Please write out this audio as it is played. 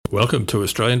Welcome to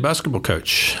Australian Basketball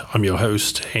Coach. I'm your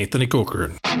host, Anthony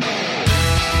Corcoran.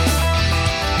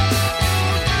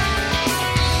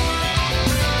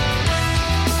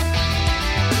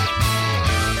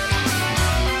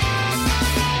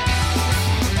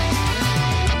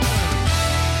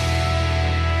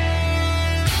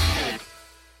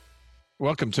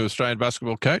 Welcome to Australian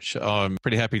Basketball Coach. I'm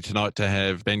pretty happy tonight to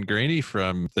have Ben Greany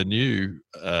from the new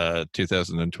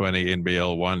 2020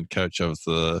 NBL 1 coach of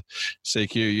the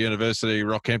CQ University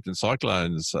Rockhampton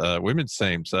Cyclones women's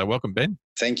team. So welcome, Ben.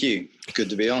 Thank you. Good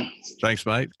to be on. Thanks,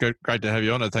 mate. Great to have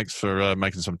you on, and thanks for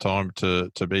making some time to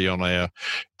be on our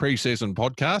pre-season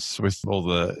podcast with all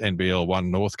the NBL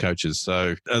 1 North coaches.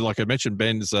 So like I mentioned,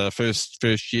 Ben's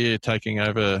first year taking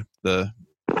over the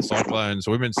Cyclones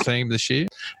women's team this year,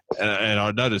 and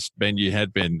I noticed, Ben, you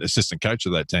had been assistant coach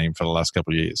of that team for the last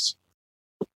couple of years.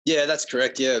 Yeah, that's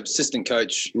correct. Yeah, assistant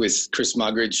coach with Chris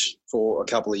Mugridge for a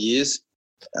couple of years.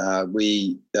 I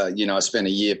spent a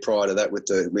year prior to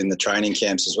that in the training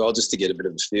camps as well, just to get a bit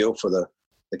of a feel for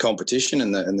the competition.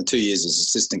 And the 2 years as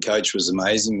assistant coach was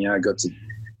amazing. I got to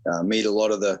meet a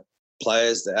lot of the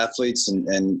players, the athletes,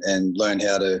 and learn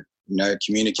how to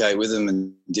communicate with them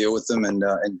and deal with them. And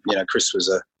Chris was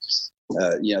a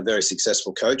very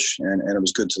successful coach, and it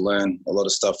was good to learn a lot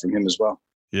of stuff from him as well.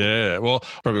 Yeah, well,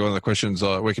 probably one of the questions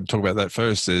we can talk about that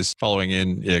first is following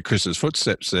in Chris's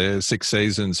footsteps there. 6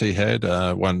 seasons he had,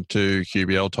 won 2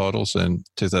 QBL titles in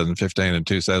 2015 and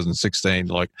 2016.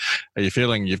 Like, are you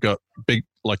feeling you've got big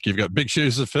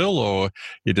shoes to fill, or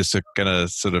you're just going to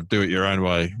sort of do it your own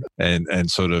way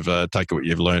and sort of take what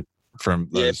you've learnt from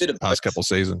those past couple of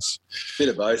seasons? Bit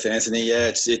of both, Anthony.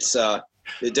 Yeah, it's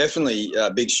definitely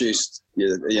big shoes.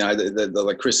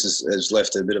 Like Chris has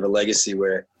left a bit of a legacy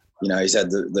where he's had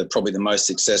probably the most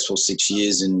successful 6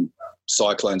 years in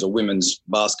Cyclones or women's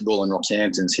basketball in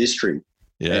Rockhampton's history.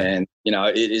 Yeah. And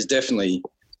it is definitely,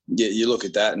 you look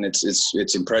at that and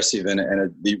it's impressive, and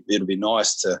it'll be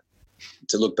nice to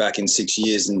look back in 6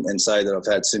 years and say that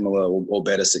I've had similar or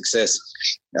better success.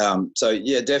 So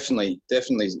yeah, definitely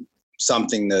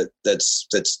something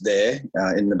that's there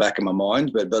in the back of my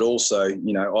mind, but also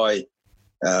I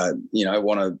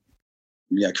want to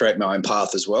create my own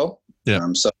path as well. Yeah.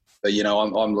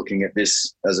 I'm looking at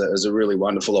this as a really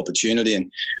wonderful opportunity,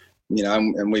 and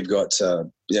we've got the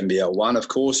NBL 1, of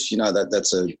course.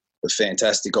 That's a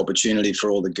fantastic opportunity for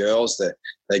all the girls, that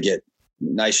they get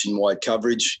nationwide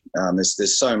coverage.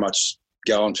 There's so much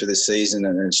going for this season,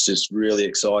 and it's just really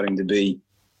exciting to be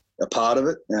a part of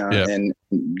it. And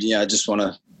I just want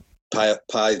to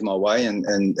pave my way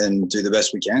and do the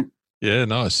best we can. Yeah,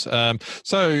 nice.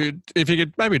 So if you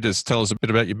could maybe just tell us a bit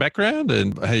about your background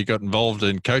and how you got involved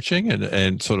in coaching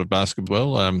and sort of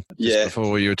basketball.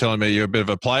 Before you were telling me you're a bit of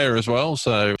a player as well,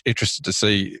 so interested to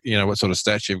see, what sort of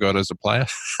stats you've got as a player.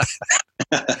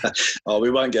 Oh,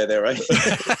 we won't go there, right?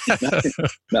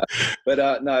 No.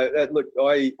 But look,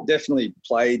 I definitely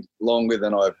played longer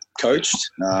than I've coached.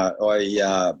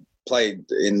 I played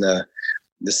in the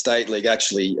state league.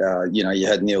 Actually, you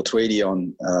had Neil Tweedy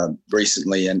on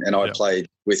recently, and I played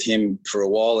with him for a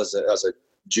while as a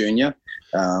junior.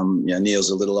 Neil's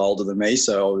a little older than me,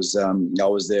 so I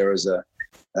was there as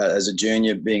a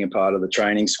junior, being a part of the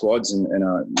training squads, and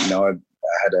I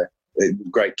had a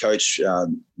great coach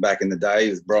back in the day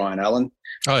with Brian Allen.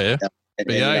 Oh yeah,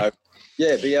 BA.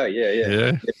 BA.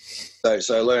 Yeah.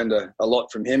 So I learned a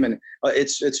lot from him, and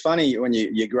it's funny when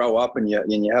you grow up and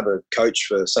you have a coach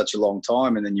for such a long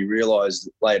time, and then you realise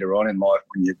later on in life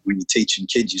when you're teaching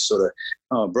kids, you sort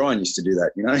of, Brian used to do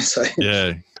that, So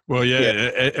yeah. Well,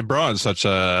 Brian's such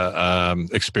a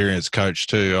experienced coach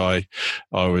too. I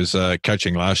was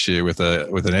coaching last year with an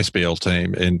SBL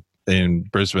team in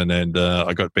Brisbane, and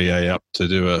I got BA up to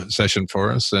do a session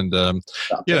for us, and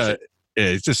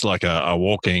it's just like a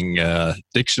walking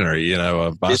dictionary,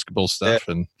 of basketball stuff.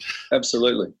 Yeah, and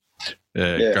absolutely.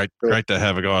 Yeah, great to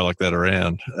have a guy like that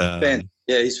around.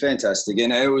 He's fantastic,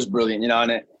 and it was brilliant,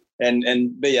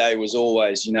 and BA was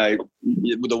always,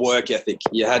 with the work ethic,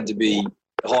 you had to be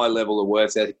a high level of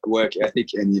work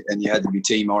ethic, and you had to be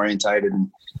team orientated, and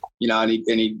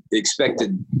he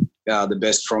expected the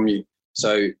best from you.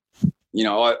 So,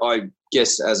 I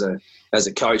guess as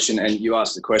a coach, and you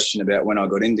asked the question about when I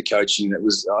got into coaching,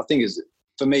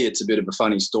 for me, it's a bit of a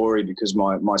funny story, because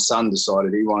my son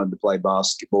decided he wanted to play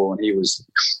basketball, and he was,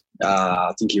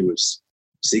 I think he was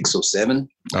 6 or 7.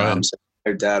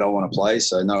 So, Dad, I want to play,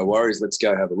 so no worries, let's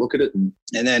go have a look at it. And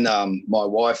then my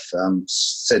wife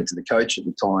said to the coach at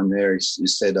the time there, he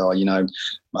said, my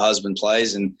husband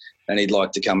plays and he'd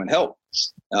like to come and help.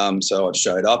 So I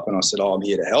showed up and I said, I'm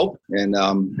here to help. And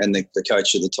the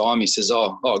coach at the time, he says,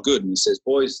 oh, good. And he says,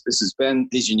 boys, this is Ben.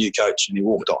 He's your new coach. And he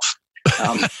walked off.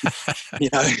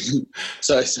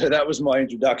 So that was my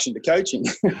introduction to coaching.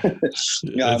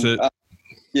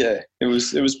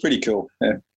 It was pretty cool.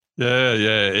 Yeah.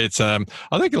 Yeah. It's I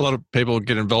think a lot of people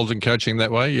get involved in coaching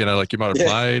that way. Like you might have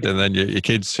played, and then your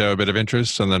kids show a bit of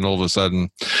interest, and then all of a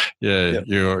sudden,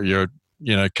 you're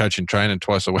coaching training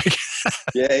twice a week.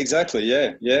 Yeah, exactly.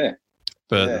 Yeah.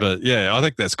 But I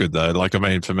think that's good though. Like, I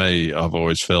mean, for me, I've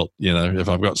always felt, if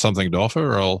I've got something to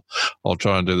offer, I'll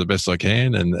try and do the best I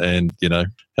can and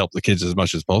help the kids as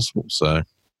much as possible. So.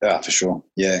 For sure.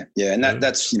 Yeah. And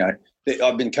that's,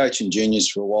 I've been coaching juniors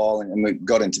for a while, and we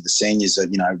got into the seniors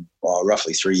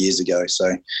roughly 3 years ago.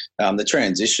 So the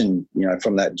transition,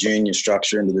 from that junior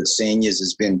structure into the seniors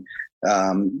has been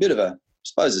a bit of a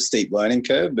steep learning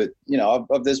curve, but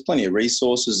there's plenty of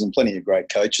resources and plenty of great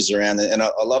coaches around there, and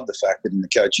I love the fact that in the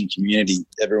coaching community,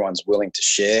 everyone's willing to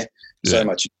share so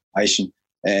much information,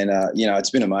 and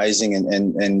it's been amazing,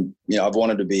 and I've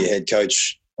wanted to be a head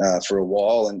coach for a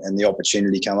while, and the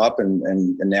opportunity come up, and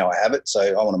now I have it, so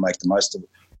I want to make the most of it.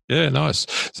 Yeah, nice.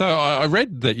 So I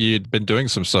read that you'd been doing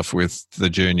some stuff with the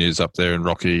juniors up there in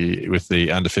Rocky with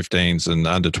the under-15s and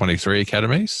under-23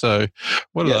 academies. So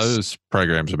what are those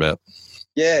programs about?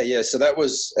 Yeah. So that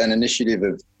was an initiative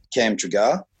of Cam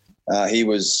Tragar. He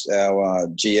was our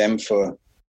GM for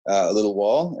a little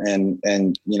while, and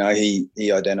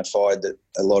he identified that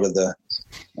a lot of the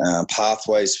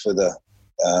pathways for the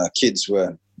kids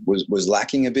was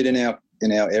lacking a bit in our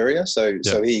area. So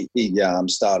he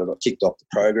kicked off the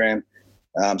program.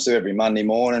 So every Monday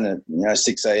morning at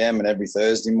 6 a.m. and every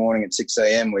Thursday morning at 6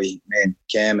 a.m. me and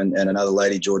Cam and another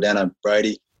lady, Jordana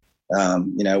Brady,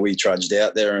 we trudged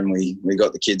out there and we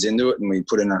got the kids into it, and we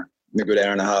put in a good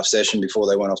hour and a half session before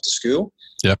they went off to school.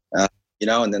 Yep.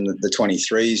 And then the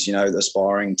 23s,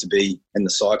 aspiring to be in the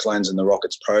Cyclones and the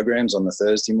Rockets programs on the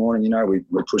Thursday morning, we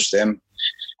push them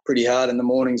pretty hard in the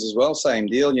mornings as well. Same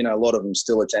deal, a lot of them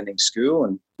still attending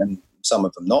school and some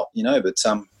of them not, but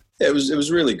it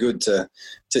was really good to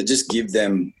just give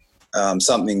them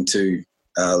something to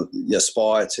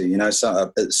aspire to,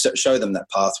 show them that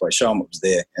pathway, show them what was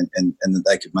there, and that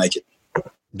they could make it.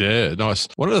 Yeah, nice.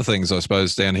 One of the things, I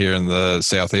suppose, down here in the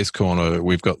southeast corner,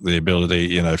 we've got the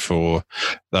ability, for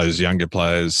those younger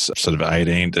players, sort of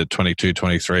 18 to 22,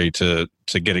 23, to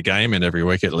get a game in every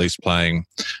week, at least playing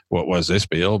what was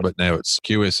SBL, but now it's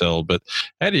QSL. But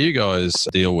how do you guys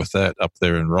deal with that up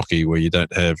there in Rocky, where you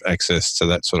don't have access to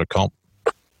that sort of comp?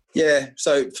 Yeah,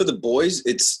 so for the boys,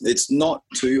 it's not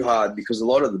too hard, because a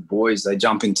lot of the boys, they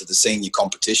jump into the senior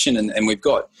competition, and we've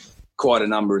got quite a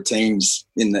number of teams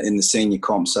in the senior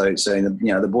comp. So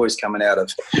the boys coming out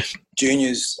of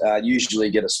juniors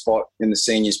usually get a spot in the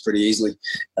seniors pretty easily.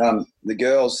 The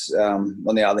girls,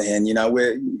 on the other hand,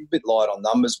 we're a bit light on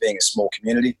numbers, being a small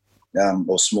community,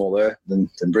 or smaller than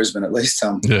Brisbane at least.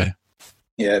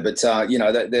 Yeah, but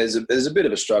there's a bit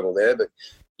of a struggle there. But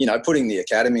putting the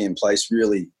academy in place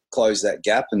really closed that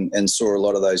gap, and saw a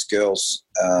lot of those girls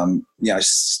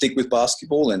stick with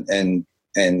basketball and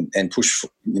push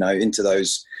into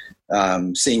those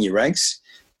senior ranks.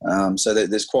 So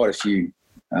there's quite a few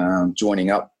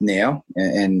joining up now,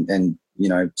 and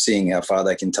seeing how far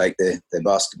they can take their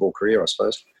basketball career, I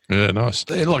suppose. Yeah, nice.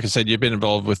 Like I said, you've been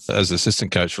involved as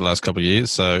assistant coach for the last couple of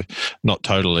years, so not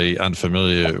totally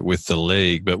unfamiliar with the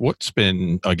league. But what's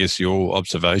been, I guess, your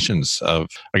observations of,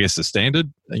 the standard,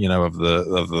 of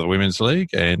the women's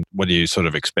league, and what are you sort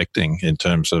of expecting in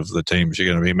terms of the teams you're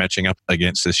going to be matching up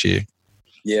against this year?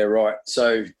 Yeah, right.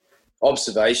 So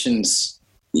observations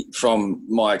from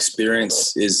my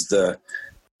experience is the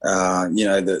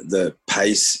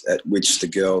pace at which the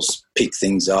girls pick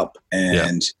things up,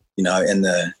 and and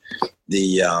the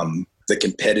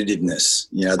competitiveness,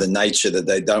 the nature that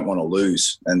they don't want to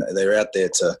lose, and they're out there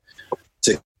to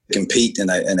compete, and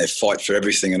they fight for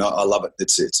everything, and I love it.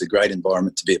 It's a great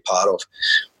environment to be a part of,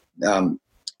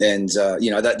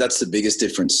 that's the biggest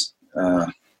difference.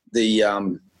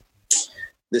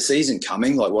 The season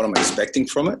coming, like what I'm expecting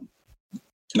from it,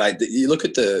 mate, you look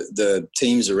at the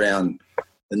teams around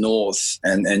the north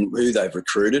and who they've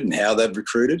recruited and how they've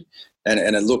recruited, and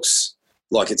it looks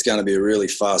like it's going to be a really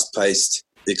fast-paced,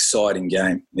 exciting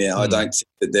game. I don't think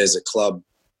that there's a club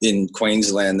in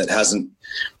Queensland that hasn't,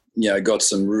 got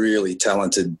some really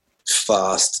talented,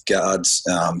 fast guards,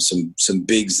 some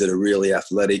bigs that are really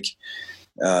athletic,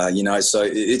 so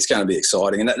it's going to be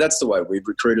exciting. And that's the way we've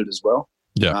recruited as well.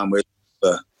 Yeah. We're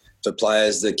for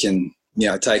players that can,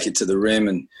 take it to the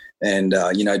rim and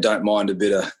don't mind a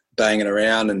bit of banging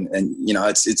around, and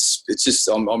it's just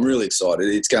I'm really excited.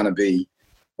 It's going to be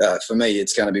for me,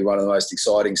 it's going to be one of the most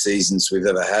exciting seasons we've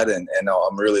ever had, and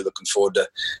I'm really looking forward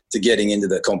to getting into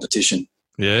the competition.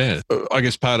 Yeah, I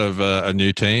guess part of a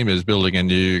new team is building a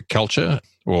new culture,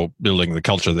 or building the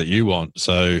culture that you want.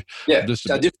 So I'm just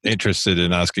interested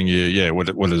in asking you, what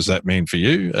does that mean for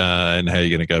you, and how you're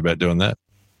going to go about doing that?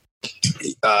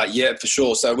 Yeah, for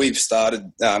sure. So we've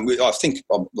started. I don't think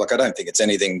it's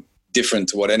anything different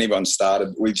to what anyone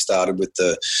started. We've started with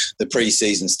the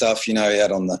pre-season stuff,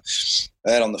 out on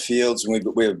the fields, and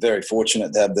we're very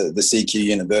fortunate to have the CQ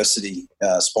University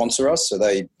sponsor us. So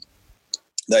they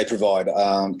provide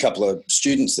a couple of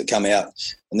students that come out,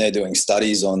 and they're doing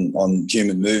studies on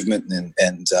human movement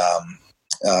and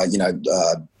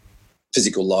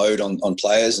physical load on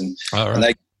players, and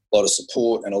they get a lot of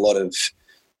support and a lot of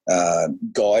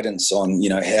guidance on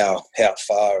how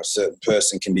far a certain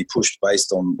person can be pushed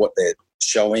based on what they're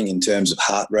showing in terms of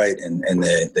heart rate and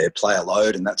their player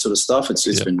load and that sort of stuff.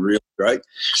 It's been really great.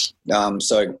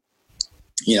 So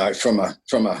from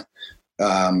a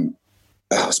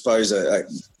I suppose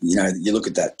you look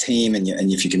at that team, and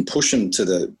if you can push them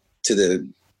to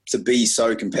be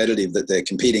so competitive that they're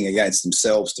competing against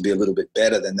themselves to be a little bit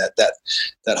better, than that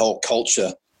whole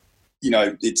culture,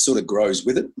 it sort of grows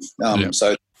with it.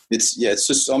 So it's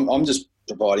just I'm just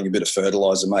providing a bit of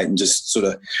fertilizer, mate, and just sort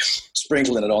of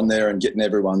sprinkling it on there and getting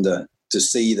everyone to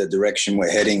see the direction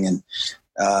we're heading, and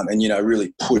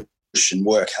really push and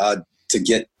work hard to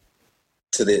get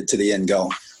to the end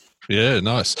goal. Yeah,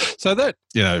 nice. So that,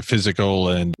 physical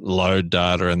and load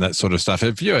data and that sort of stuff,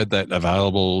 have you had that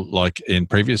available like in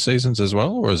previous seasons as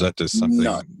well, or is that just something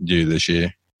new this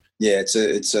year? Yeah,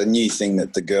 it's a new thing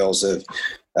that the girls have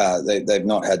they've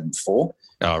not had before.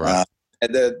 Oh, right.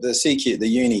 The CQ, the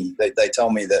uni, they tell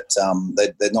me that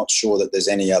they're not sure that there's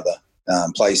any other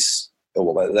place,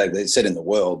 well, they said in the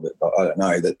world, but I don't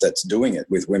know, that's doing it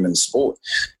with women's sport.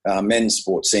 Men's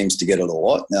sport seems to get it a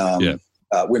lot.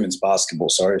 Women's basketball,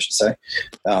 sorry, I should say.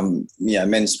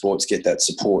 Men's sports get that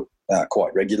support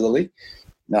quite regularly,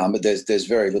 but there's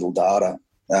very little data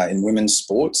in women's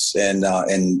sports. And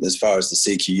as far as the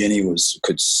CQ Uni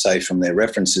could say from their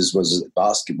references, was that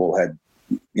basketball had,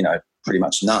 pretty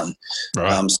much none.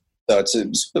 Right. So it's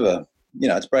a sort of a,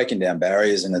 it's breaking down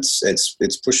barriers, and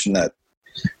it's pushing that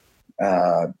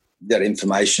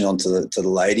information onto the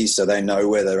ladies, so they know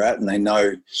where they're at, and they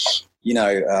know,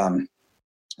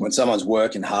 when someone's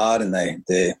working hard and they're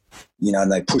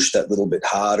and they push that little bit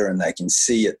harder, and they can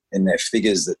see it in their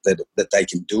figures that they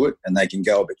can do it, and they can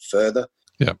go a bit further.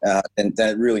 Yeah. And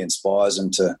that really inspires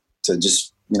them to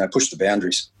just, push the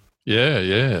boundaries.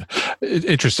 Yeah.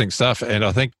 Interesting stuff. And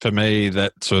I think for me,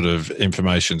 that sort of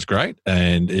information's great.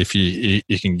 And if you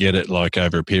can get it like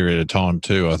over a period of time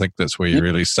too, I think that's where you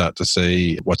really start to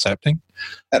see what's happening.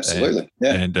 Absolutely.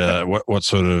 And what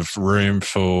sort of room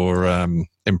for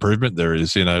improvement there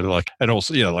is, and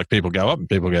also, like people go up and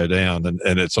people go down,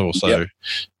 and it's also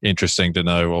interesting to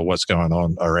know, what's going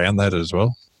on around that as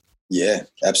well. Yeah,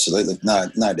 absolutely. No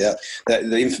doubt.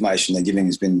 The information they're giving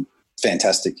has been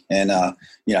fantastic. And,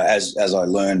 as I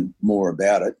learn more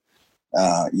about it,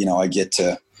 I get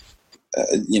to,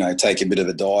 take a bit of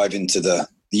a dive into the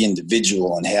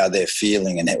individual and how they're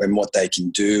feeling and what they can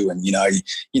do. And, you know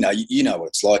what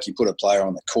it's like. You put a player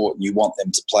on the court and you want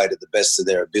them to play to the best of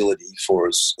their ability for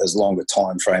as long a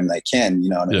time frame they can,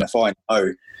 and if I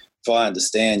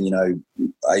understand,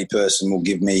 a person will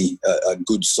give me a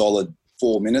good solid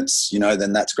 4 minutes,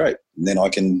 then that's great. And then I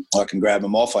can grab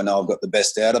them off. I know I've got the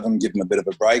best out of them, give them a bit of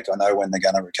a break. I know when they're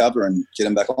going to recover and get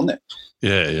them back on there.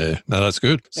 Yeah. No, that's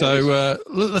good. So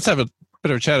let's have a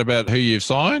bit of a chat about who you've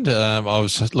signed. I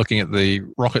was looking at the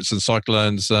Rockets and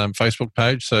Cyclones Facebook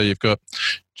page. So you've got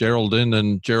Geraldine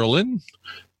and Geraldine.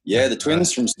 Yeah, the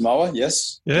twins from Samoa,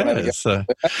 yes. Yeah.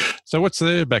 So what's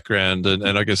their background,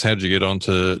 and I guess how did you get on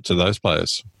to those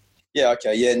players? Yeah,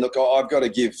 okay. Yeah, look, I've got to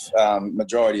give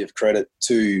majority of credit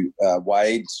to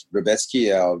Wade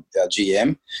Rebetsky, our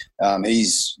GM.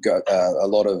 He's got a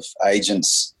lot of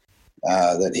agents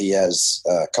that he has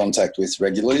contact with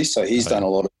regularly, so he's done a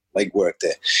lot of legwork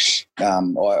there.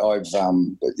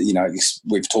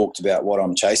 We've talked about what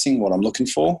I'm chasing, what I'm looking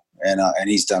for, and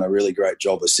he's done a really great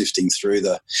job of sifting through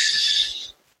the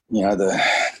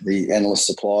endless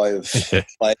supply of players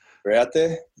that are out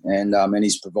there, and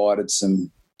he's provided some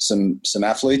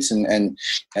athletes, and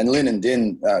Lynn and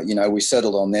Din, we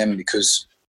settled on them because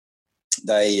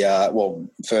they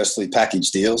firstly package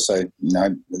deal. So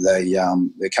they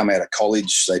come out of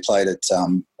college. They played at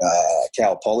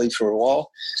Cal Poly for a while.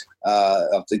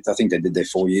 I think they did their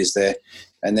 4 years there,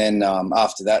 And then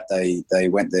after that, they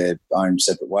went their own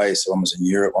separate ways. So one was in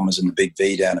Europe, one was in the Big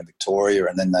V down in Victoria,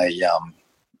 and then they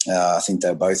I think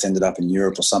they both ended up in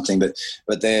Europe or something. But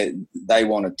they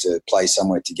wanted to play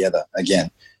somewhere together again.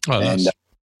 Oh, nice.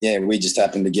 And we just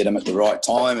happened to get them at the right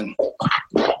time. And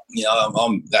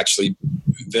I'm actually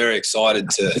very excited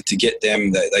to get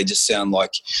them. They just sound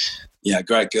like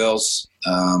great girls.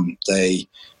 They're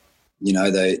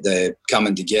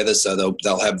coming together, so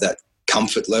they'll have that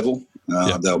comfort level.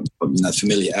 They'll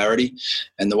familiarity,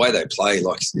 and the way they play.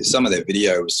 Like some of their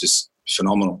video was just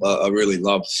phenomenal. I really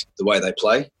love the way they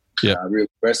play. Yeah, real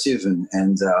aggressive,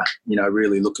 and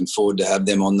really looking forward to have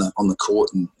them on the court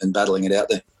and battling it out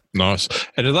there. Nice.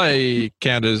 And are they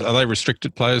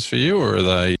restricted players for you, or are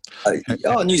they?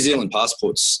 New Zealand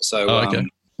passports. So okay.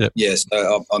 Yep. Yeah.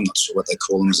 So I'm not sure what they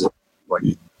call them. Is it like?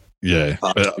 Yeah,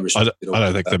 but I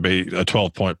don't think they'd be a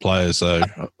 12-point player, so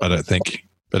I don't think.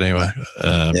 But anyway,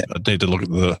 I need to look at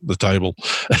the table.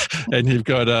 And you've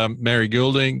got Mary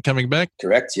Goulding coming back?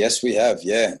 Correct. Yes, we have.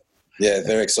 Yeah.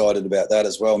 Very excited about that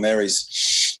as well.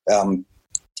 Mary's,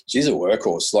 she's a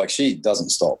workhorse. Like, she doesn't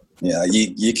stop.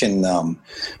 You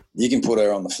can put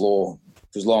her on the floor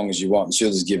for as long as you want, and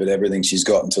she'll just give it everything she's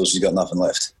got until she's got nothing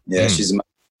left. Yeah, she's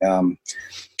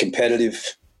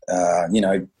competitive.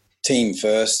 Team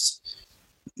first.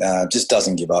 Just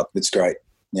doesn't give up. It's great.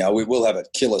 We will have a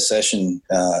killer session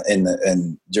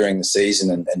during the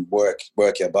season and work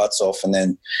our butts off, and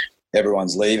then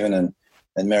everyone's leaving and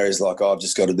Mary's like, I've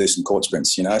just got to do some court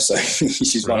sprints, So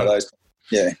she's one of those.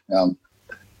 Yeah,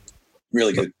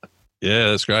 really good. Yeah,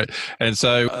 that's great. And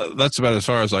so that's about as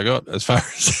far as I got as far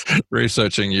as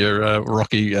researching your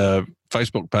Rocky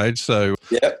Facebook page. So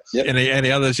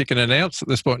any others you can announce at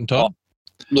this point in time?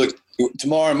 Look,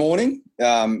 tomorrow morning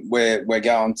we're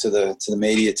going to the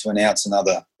media to announce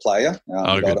another player.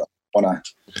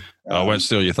 I won't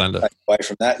steal your thunder. Take away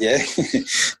from that,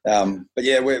 but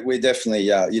we're definitely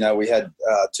we had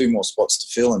 2 more spots to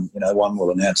fill, and one we'll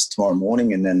announce tomorrow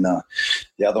morning, and then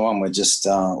the other one we're just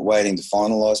waiting to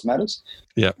finalise matters.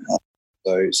 Yeah.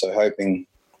 So hoping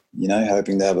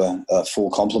to have a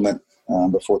full complement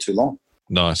before too long.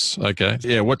 Nice. Okay.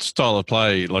 Yeah. What style of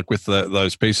play, like with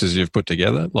those pieces you've put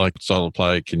together, like style of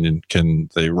play can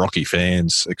the Rocky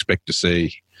fans expect to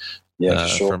see? Yeah, for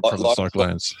sure. From the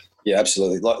Cyclones. Yeah,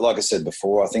 absolutely. Like I said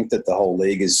before, I think that the whole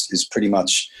league is pretty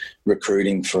much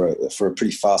recruiting for a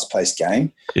pretty fast-paced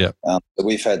game. Yeah. But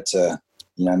we've had to,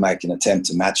 make an attempt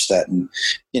to match that, and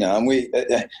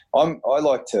I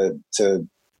like to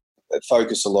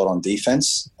focus a lot on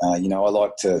defense. I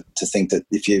like to think that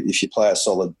if you play a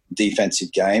solid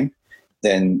defensive game,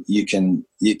 then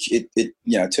it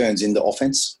turns into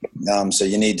offense. So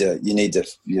you need to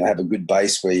have a good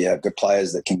base where you have good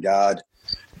players that can guard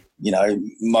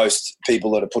most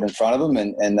people that are put in front of them,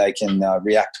 and they can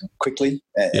react quickly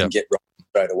and get right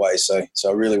straight away. So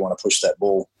I really want to push that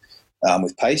ball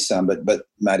with pace. But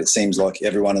mate, it seems like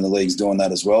everyone in the league's doing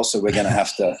that as well. So we're going to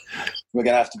have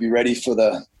to be ready for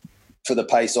the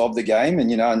pace of the game,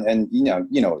 and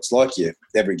it's like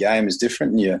every game is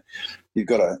different, and you've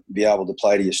got to be able to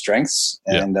play to your strengths,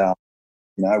 and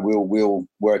we'll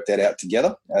work that out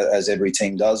together as every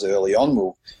team does early on.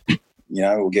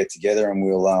 We'll get together and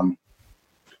we'll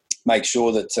make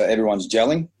sure that everyone's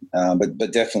gelling,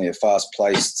 but definitely a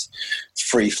fast-paced,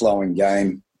 free-flowing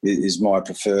game is my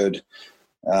preferred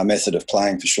method of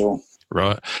playing for sure.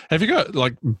 Right. Have you got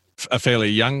like a fairly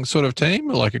young sort of team,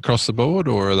 like across the board,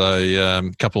 or are they a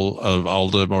couple of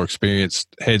older, more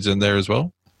experienced heads in there as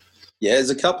well? Yeah, there's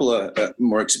a couple of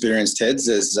more experienced heads.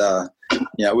 There's,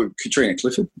 with Katrina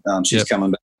Clifford. She's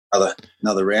coming back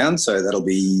another round, so that'll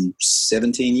be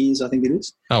 17 years, I think it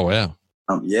is. Oh, wow.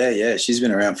 She's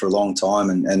been around for a long time,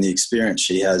 and the experience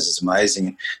she has is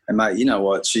amazing. And, mate, you know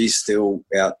what? She's still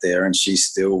out there, and she's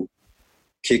still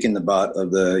kicking the butt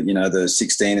of the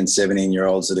 16 and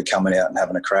 17-year-olds that are coming out and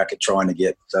having a crack at trying to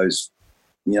get those,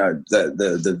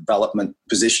 the development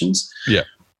positions. Yeah.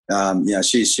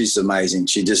 She's amazing.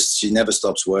 She never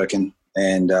stops working,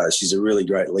 and she's a really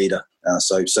great leader.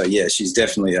 So she's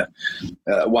definitely a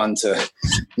one to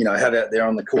have out there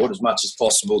on the court as much as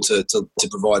possible to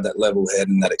provide that level head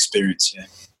and that experience.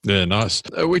 Yeah, nice.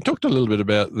 We talked a little bit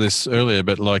about this earlier,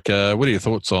 but what are your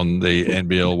thoughts on the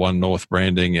NBL One North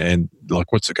branding, and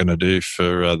what's it going to do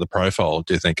for the profile,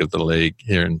 do you think, of the league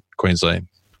here in Queensland?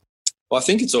 Well, I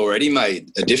think it's already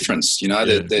made a difference.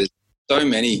 There's so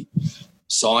many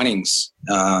signings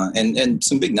and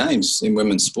some big names in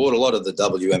women's sport. A lot of the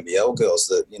WNBL girls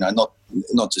that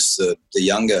not just the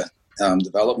younger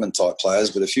development type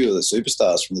players, but a few of the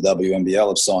superstars from the WNBL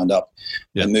have signed up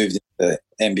and moved into the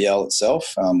NBL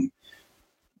itself.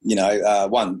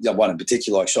 one in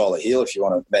particular, like Charlotte Hill, if you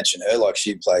want to mention her, like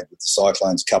she played with the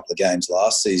Cyclones a couple of games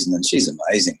last season, and she's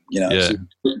amazing. She's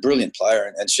a brilliant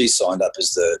player, and she signed up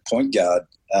as the point guard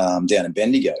down in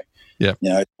Bendigo. Yeah,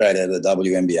 straight out of the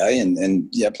WNBA,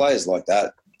 and players like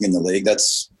that in the league,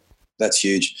 that's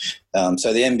huge.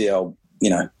 So the NBL,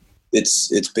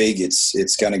 it's big.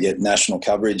 It's going to get national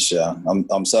coverage.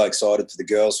 I'm so excited for the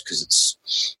girls because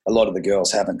a lot of the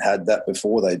girls haven't had that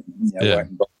before. They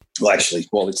well, actually,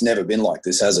 it's never been like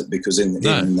this, has it? Because in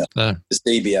the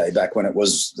CBA, back when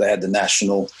they had the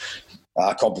national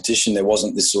competition, there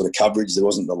wasn't this sort of coverage. There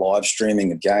wasn't the live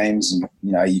streaming of games, and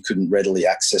you couldn't readily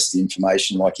access the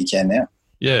information like you can now.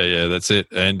 Yeah, that's it.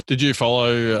 And did you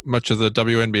follow much of the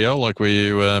WNBL? Like, were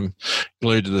you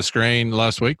glued to the screen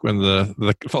last week when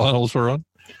the finals were on?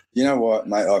 You know what,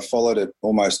 mate? I followed it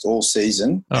almost all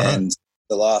season, and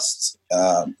the last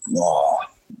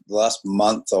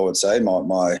month, I would say,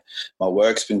 my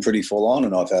work's been pretty full on,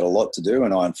 and I've had a lot to do,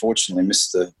 and I unfortunately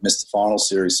missed the final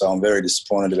series, so I'm very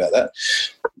disappointed about that.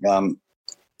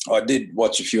 I did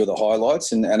watch a few of the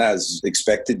highlights, and as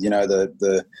expected,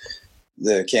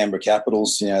 the Canberra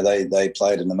Capitals, they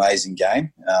played an amazing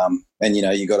game, and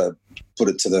you got to put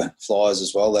it to the Flyers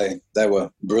as well. They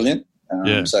were brilliant.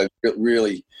 So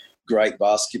really great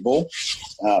basketball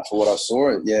for what I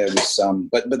saw. Yeah, it was.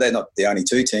 But they're not the only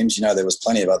two teams. There was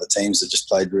plenty of other teams that just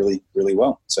played really, really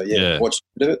well. So watched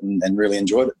a bit of it and really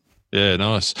enjoyed it. Yeah,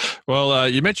 nice. Well,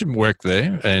 you mentioned work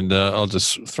there, and I'll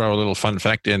just throw a little fun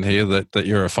fact in here that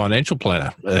you're a financial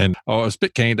planner. And I was a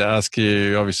bit keen to ask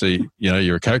you, obviously,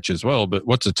 you're a coach as well, but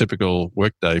what's a typical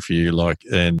work day for you like?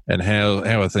 And how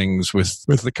are things with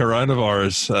the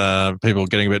coronavirus? People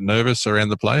getting a bit nervous around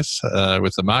the place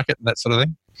with the market and that sort of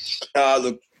thing?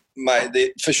 Look,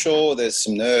 mate, for sure there's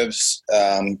some nerves.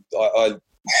 I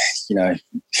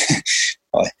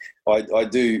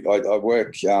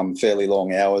work fairly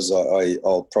long hours.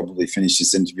 I'll probably finish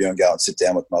this interview and go and sit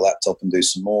down with my laptop and do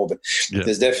some more. But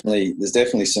there's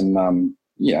definitely some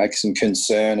some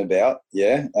concern about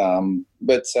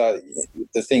But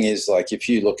the thing is, like, if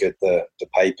you look at the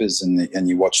papers and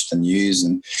you watch the news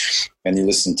and you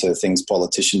listen to things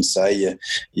politicians say,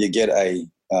 you get a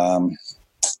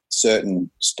certain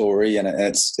story, and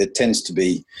it tends to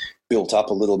be built up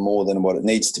a little more than what it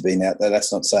needs to be. Now,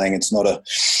 that's not saying it's not a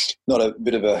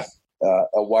bit of a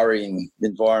worrying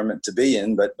environment to be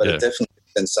in, but it definitely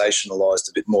sensationalised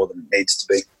a bit more than it needs to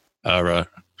be. Oh, right.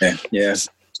 Yeah.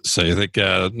 So you think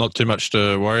not too much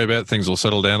to worry about? Things will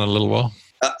settle down in a little while?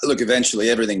 Look, eventually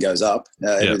everything goes up,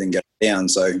 everything goes down.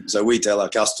 So we tell our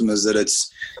customers that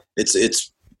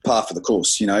it's par for the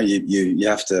course. You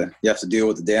have to deal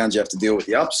with the downs, you have to deal with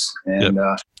the ups, and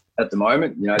at the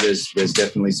moment, there's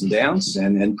definitely some downs,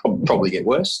 and probably get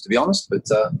worse, to be honest. But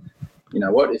you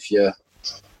know what? If you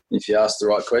ask the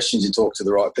right questions, you talk to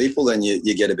the right people, then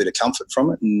you get a bit of comfort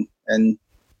from it, and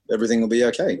everything will be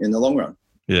okay in the long run.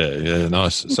 Yeah,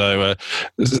 nice. So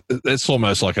it's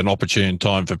almost like an opportune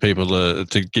time for people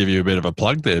to give you a bit of a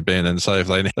plug there, Ben, and say if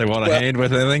they want a hand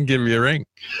with anything, give you a ring.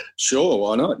 Sure,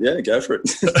 why not? Yeah, go for it.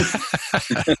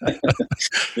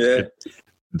 Yeah.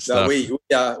 No,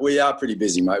 we are pretty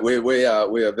busy, mate. We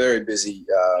are very busy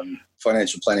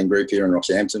financial planning group here in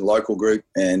Rockhampton, local group,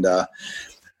 and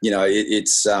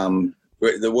it's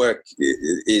the work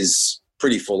is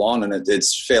pretty full on, and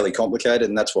it's fairly complicated,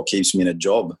 and that's what keeps me in a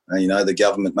job. The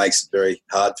government makes it very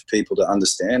hard for people to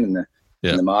understand, and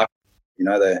the market,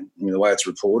 the way it's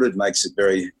reported makes it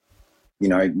very,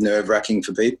 nerve-wracking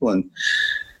for people, and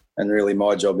really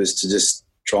my job is to just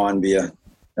try and be a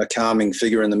calming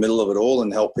figure in the middle of it all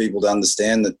and help people to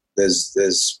understand that there's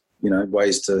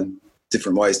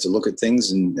different ways to look at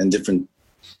things and different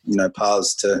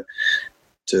paths to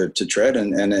tread,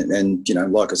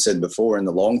 and like I said before, in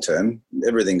the long term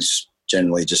everything's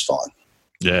generally just fine.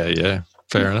 Yeah,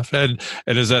 fair enough. And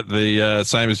is that the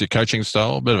same as your coaching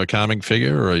style, a bit of a calming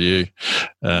figure, or are you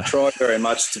try very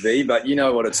much to be, but you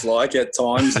know what it's like at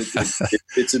times.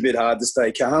 It's a bit hard to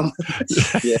stay calm.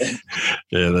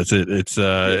 That's it.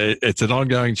 It's an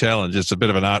ongoing challenge. It's a bit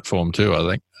of an art form too, I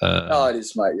think. It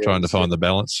is, mate. Yeah, trying to find the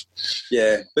balance.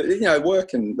 Yeah, but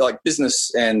work and like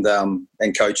business and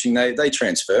coaching, they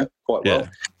transfer quite well.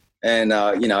 And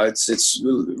it's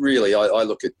really, I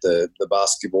look at the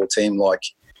basketball team like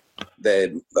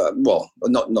they're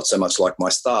not so much like my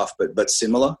staff, but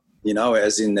similar.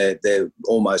 As in they're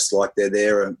almost like they're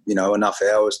there, enough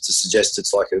hours to suggest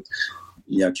it's like a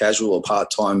casual or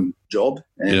part-time job,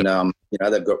 and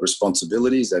they've got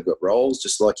responsibilities, they've got roles,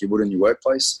 just like you would in your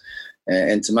workplace,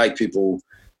 and to make people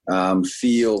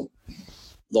feel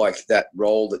like that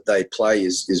role that they play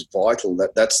is vital.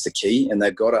 That's the key, and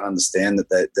they've got to understand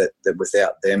that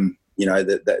without them,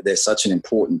 that they're such an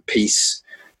important piece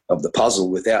of the puzzle.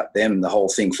 Without them, the whole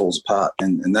thing falls apart,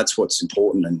 and that's what's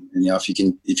important. And if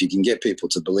you can get people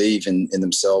to believe in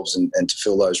themselves and to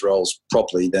fill those roles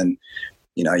properly, then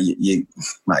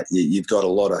you've got a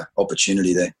lot of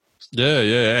opportunity there.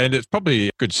 Yeah, and it's probably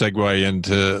a good segue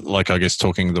into,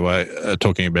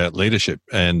 talking about leadership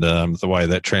and the way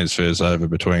that transfers over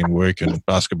between work and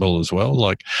basketball as well.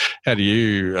 Like, how do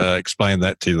you explain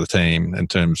that to the team in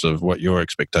terms of what your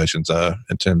expectations are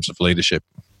in terms of leadership?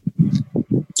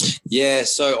 Yeah,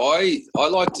 so I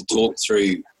like to talk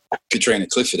through Katrina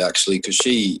Clifford, actually, because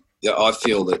I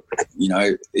feel that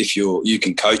if you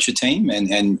can coach a team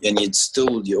and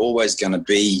you're always going to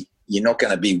be, you're not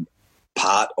going to be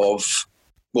part of,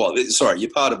 you're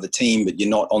part of the team, but you're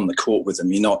not on the court with them.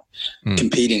 You're not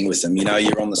competing with them.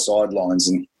 You're on the sidelines,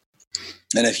 and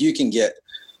if you can get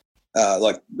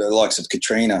like the likes of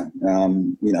Katrina,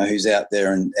 who's out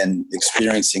there and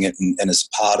experiencing it and is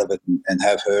part of it, and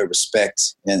have her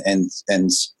respect and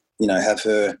have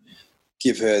her,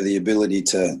 give her the ability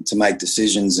to make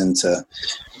decisions and to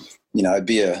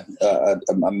be a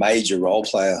major role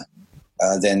player,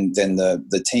 then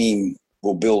the team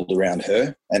will build around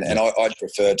her, and I'd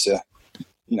prefer to,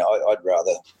 I'd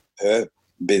rather her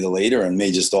be the leader and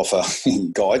me just offer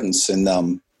guidance, and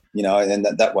and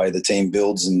that way the team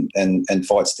builds and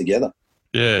fights together.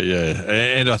 Yeah,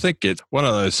 and I think it's one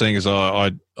of those things.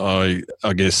 I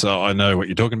guess I know what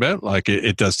you're talking about. Like,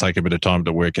 it does take a bit of time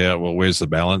to work out, well, where's the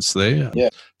balance there? Yeah.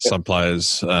 Some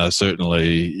players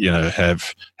certainly,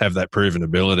 have that proven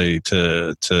ability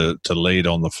to lead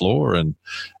on the floor and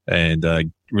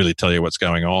really tell you what's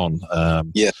going on.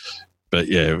 But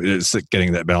yeah, it's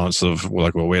getting that balance of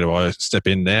like, well, where do I step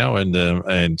in now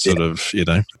and sort of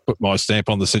put my stamp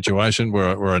on the situation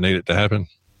where I need it to happen.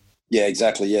 Yeah,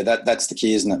 exactly. Yeah, that's the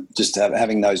key, isn't it? Just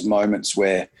having those moments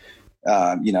where,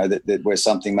 that where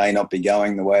something may not be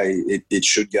going the way it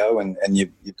should go, and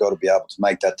you've got to be able to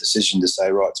make that decision to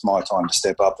say, right, it's my time to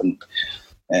step up and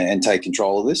take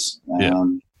control of this,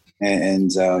 and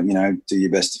do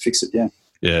your best to fix it. Yeah.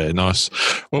 Yeah, nice.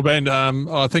 Well, Ben,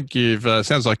 I think you've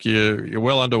sounds like you're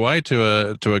well underway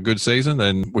to a good season,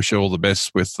 and wish you all the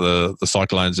best with the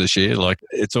Cyclones this year. Like,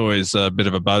 it's always a bit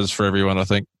of a buzz for everyone, I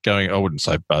think. I wouldn't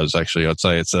say buzz, actually. I'd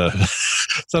say it's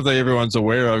something everyone's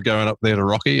aware of, going up there to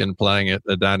Rocky and playing at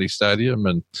Adani Stadium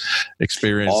and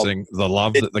experiencing the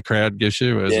love that the crowd gives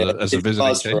you as a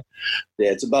visiting team.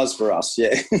 It's a buzz for us.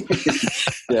 Yeah,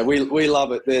 yeah, we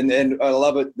love it, and I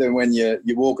love it then when you're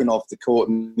walking off the court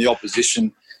and the opposition.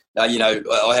 I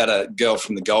had a girl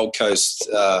from the Gold Coast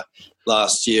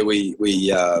last year. We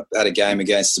had a game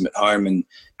against them at home, and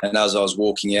as I was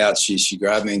walking out, she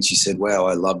grabbed me and she said, "Wow,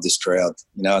 I love this crowd,"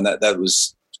 and that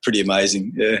was pretty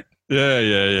amazing. Yeah. Yeah.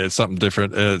 It's something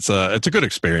different. It's a good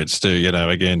experience too.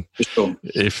 Again, sure.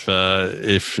 If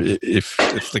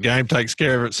the game takes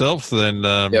care of itself, then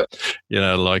the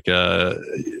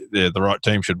right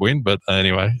team should win. But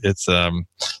anyway, it's one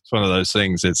of those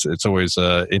things. It's always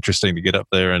interesting to get up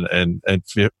there and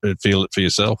feel it for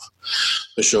yourself.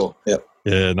 For sure. Yep.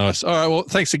 Yeah, nice. All right. Well,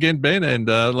 thanks again, Ben. And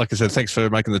like I said, thanks for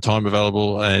making the time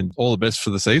available, and all the best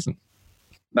for the season.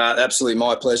 Absolutely,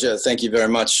 my pleasure. Thank you very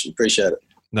much. Appreciate it.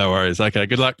 No worries. Okay,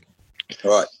 good luck.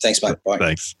 All right. Thanks, mate. Bye.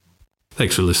 Thanks.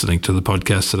 Thanks for listening to the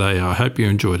podcast today. I hope you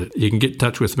enjoyed it. You can get in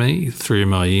touch with me through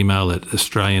my email at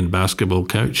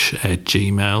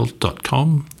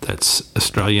australianbasketballcoach@gmail.com. That's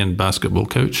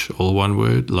australianbasketballcoach, all one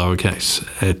word, lowercase,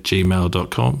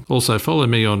 @gmail.com. Also, follow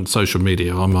me on social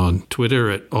media. I'm on Twitter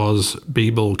at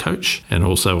AusBballCoach, and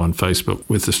also on Facebook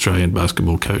with Australian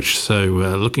Basketball Coach. So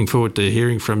looking forward to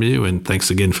hearing from you, and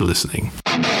thanks again for listening.